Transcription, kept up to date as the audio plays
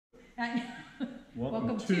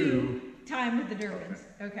Welcome to Time with the Durbins.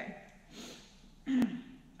 Okay. All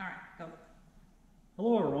right, go.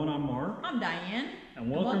 Hello everyone, I'm Mark. I'm Diane. And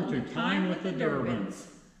welcome to Time with the Durbins.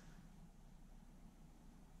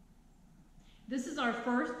 This is our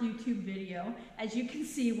first YouTube video. As you can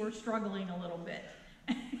see, we're struggling a little bit.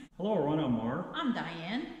 Hello everyone, I'm Mark. I'm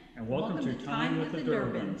Diane. And welcome to Time with the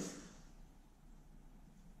Durbins.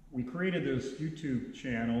 We created this YouTube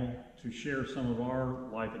channel to share some of our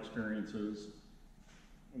life experiences.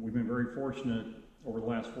 We've been very fortunate over the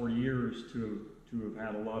last 40 years to have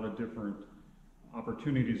had a lot of different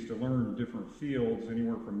opportunities to learn different fields,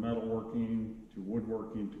 anywhere from metalworking to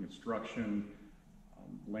woodworking to construction,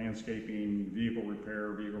 landscaping, vehicle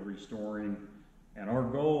repair, vehicle restoring. And our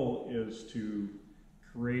goal is to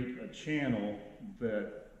create a channel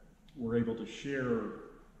that we're able to share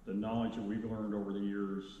the knowledge that we've learned over the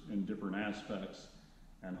years in different aspects,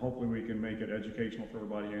 and hopefully we can make it educational for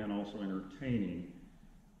everybody and also entertaining.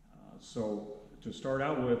 So to start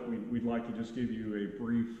out with, we'd like to just give you a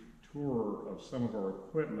brief tour of some of our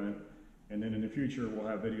equipment, and then in the future we'll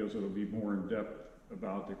have videos that will be more in depth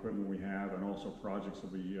about the equipment we have, and also projects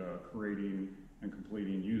that we'll be creating and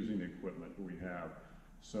completing using the equipment that we have.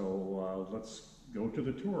 So let's go to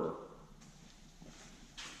the tour.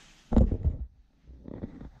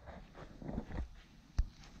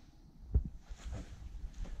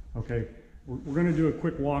 Okay, we're going to do a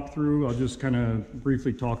quick walkthrough. I'll just kind of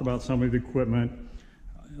briefly talk about some of the equipment.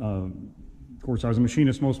 Of course, I was a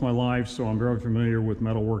machinist most of my life, so I'm very familiar with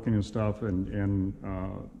metalworking and stuff. And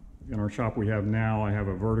in our shop we have now, I have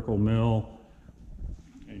a vertical mill.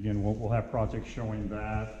 Again, we'll have projects showing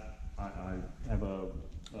that. I have a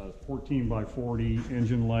 14 by 40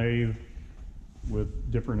 engine lathe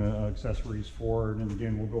with different accessories for it. And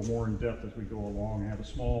again, we'll go more in depth as we go along. I have a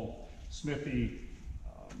small smithy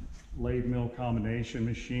lathe mill combination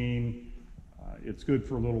machine. It's good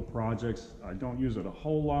for little projects. I don't use it a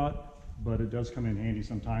whole lot, but it does come in handy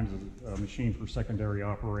sometimes as a machine for secondary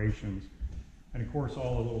operations. And of course,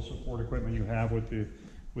 all the little support equipment you have with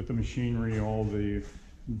the machinery, all the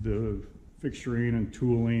fixturing and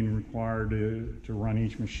tooling required to run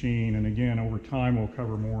each machine. And again, over time, we'll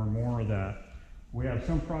cover more and more of that. We have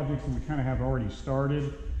some projects that we kind of have already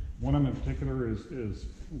started. One of them in particular is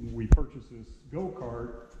we purchased this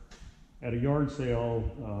go-kart at a yard sale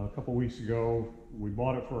a couple weeks ago. We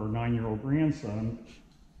bought it for our 9-year-old grandson,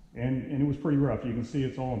 and it was pretty rough. You can see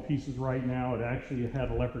it's all in pieces right now. It actually had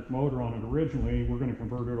an electric motor on it originally. We're going to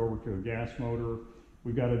convert it over to a gas motor.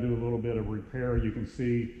 We've got to do a little bit of repair. You can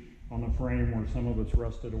see on the frame where some of it's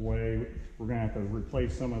rusted away. We're going to have to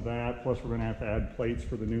replace some of that, plus we're going to have to add plates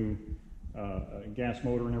for the new gas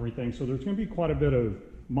motor and everything. So there's going to be quite a bit of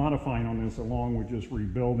modifying on this, along with just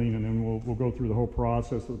rebuilding, and then we'll go through the whole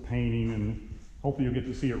process of painting, and hopefully you'll get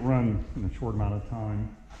to see it run in a short amount of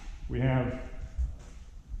time. We have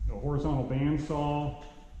a horizontal bandsaw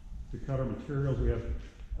to cut our materials. We have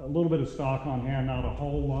a little bit of stock on hand, not a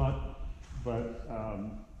whole lot, but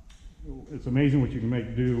it's amazing what you can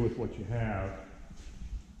make do with what you have.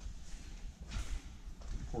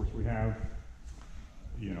 Of course, we have,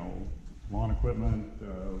 lawn equipment,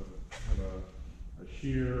 a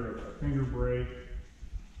shear, a finger brake.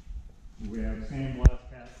 We have sandblast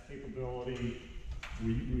capability.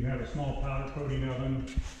 We have a small powder coating oven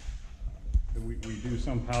that we do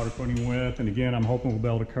some powder coating with, and again, I'm hoping we'll be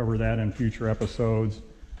able to cover that in future episodes.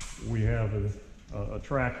 We have a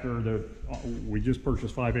tractor that we just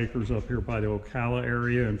purchased 5 acres up here by the Ocala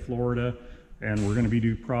area in Florida, and we're going to be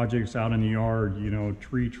doing projects out in the yard,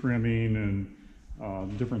 tree trimming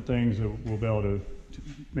and different things that we'll be able to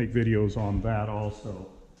make videos on that also.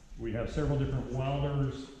 We have several different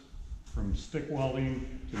welders, from stick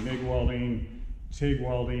welding to MIG welding, TIG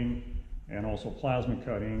welding, and also plasma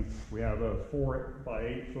cutting. We have a 4 by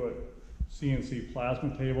 8 foot CNC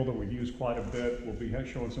plasma table that we've used quite a bit. We'll be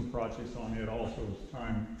showing some projects on it also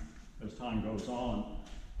as time goes on.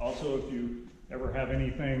 Also, if you ever have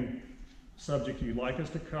anything subject you'd like us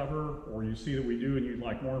to cover, or you see that we do and you'd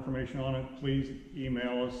like more information on it, please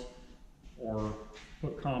email us or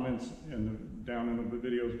put comments down in the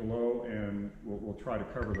videos below, and we'll try to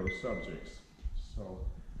cover those subjects. So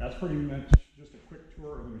that's pretty much just a quick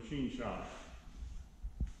tour of the machine shop.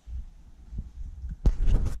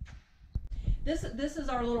 This is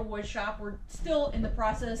our little wood shop. We're still in the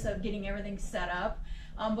process of getting everything set up,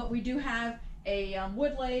 but we do have a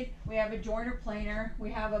wood lathe, we have a joiner planer, we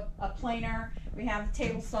have a planer, we have a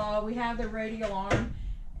table saw, we have the radial arm.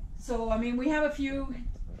 So I mean, we have a few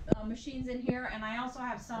machines in here, and I also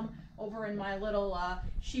have some over in my little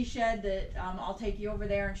she shed that I'll take you over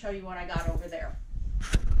there and show you what I got over there.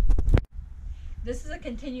 this is a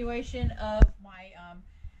continuation of my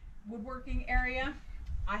woodworking router.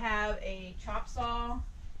 I have a chop saw,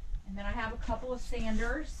 and then I have a couple of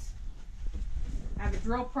sanders. I have a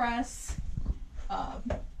drill press,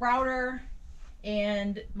 router,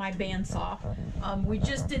 and my bandsaw. We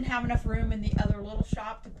just didn't have enough room in the other little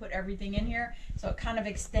shop to put everything in here, so it kind of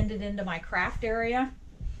extended into my craft area.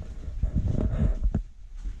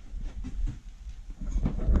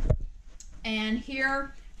 And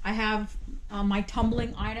here I have my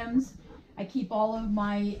tumbling items. I keep all of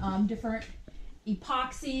my different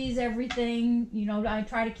epoxies, everything. You know, I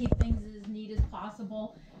try to keep things as neat as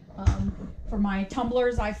possible. For my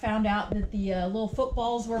tumblers, I found out that the little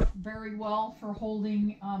footballs work very well for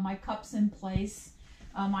holding my cups in place.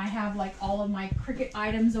 I have like all of my Cricut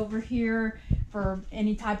items over here for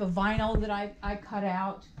any type of vinyl that I cut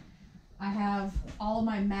out. I have all of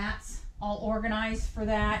my mats all organized for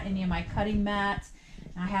that, any of my cutting mats.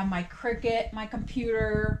 I have my Cricut, my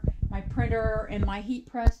computer, my printer, and my heat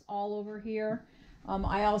press all over here.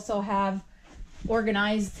 I also have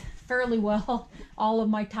organized fairly well all of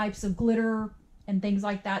my types of glitter and things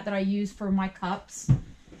like that that I use for my cups.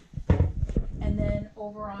 And then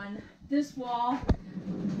over on this wall,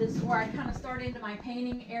 this is where I kind of start into my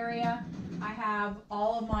painting area. I have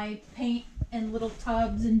all of my paint in little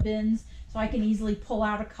tubs and bins, so I can easily pull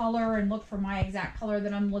out a color and look for my exact color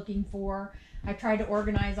that I'm looking for. I try to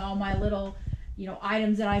organize all my little, you know,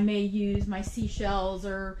 items that I may use, my seashells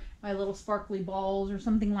or my little sparkly balls or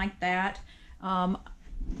something like that.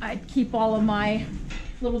 I keep all of my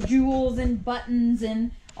little jewels and buttons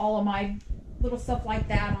and all of my little stuff like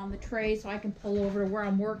that on the tray, so I can pull over to where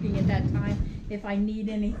I'm working at that time if I need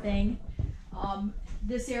anything.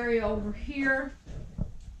 This area over here,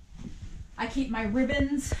 I keep my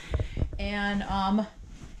ribbons and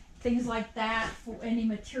things like that for any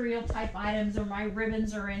material type items, or my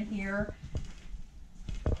ribbons are in here.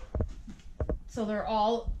 So they're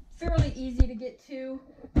all fairly easy to get to.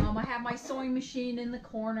 I have my sewing machine in the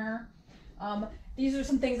corner. These are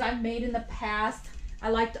some things I've made in the past. I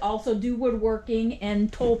like to also do woodworking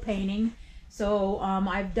and toll painting. So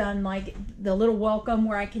I've done like the little welcome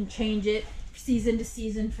where I can change it season to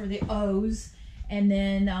season for the O's. And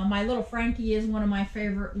then my little Frankie is one of my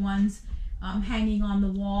favorite ones, hanging on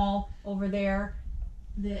the wall over there.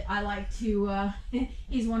 That I like to,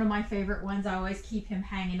 he's one of my favorite ones. I always keep him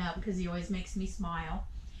hanging up because he always makes me smile.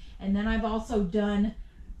 And then I've also done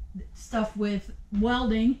stuff with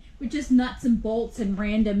welding, with just nuts and bolts and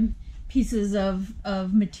random pieces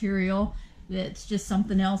of material. That's just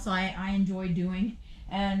something else I enjoy doing.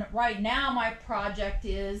 And right now my project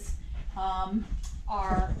is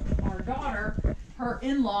our daughter, her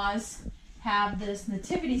in-laws have this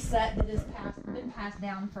nativity set that has been passed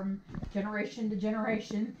down from generation to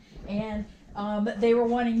generation, and they were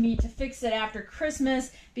wanting me to fix it after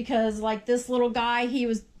Christmas because, like, this little guy, he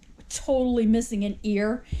was totally missing an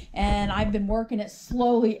ear, and I've been working it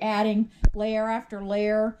slowly, adding layer after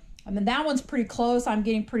layer. I mean, that one's pretty close. I'm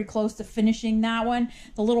getting pretty close to finishing that one.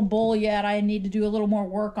 The little bull yet, I need to do a little more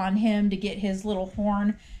work on him to get his little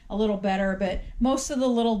horn a little better, but most of the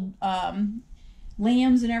little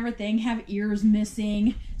lambs and everything have ears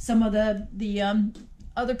missing. Some of the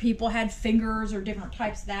other people had fingers or different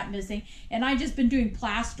types of that missing, and I just been doing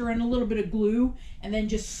plaster and a little bit of glue and then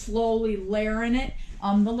just slowly layering it.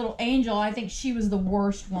 The little angel, I think she was the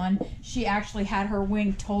worst one. She actually had her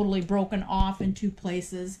wing totally broken off in 2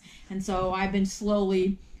 places, and so I've been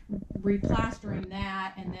slowly replastering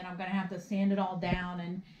that, and then I'm gonna have to sand it all down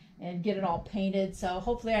and get it all painted. So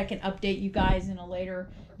hopefully I can update you guys in a later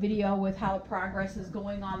video with how the progress is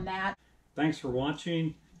going on that. Thanks for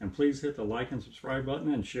watching, and please hit the like and subscribe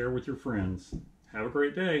button and share with your friends. Have a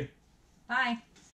great day. Bye.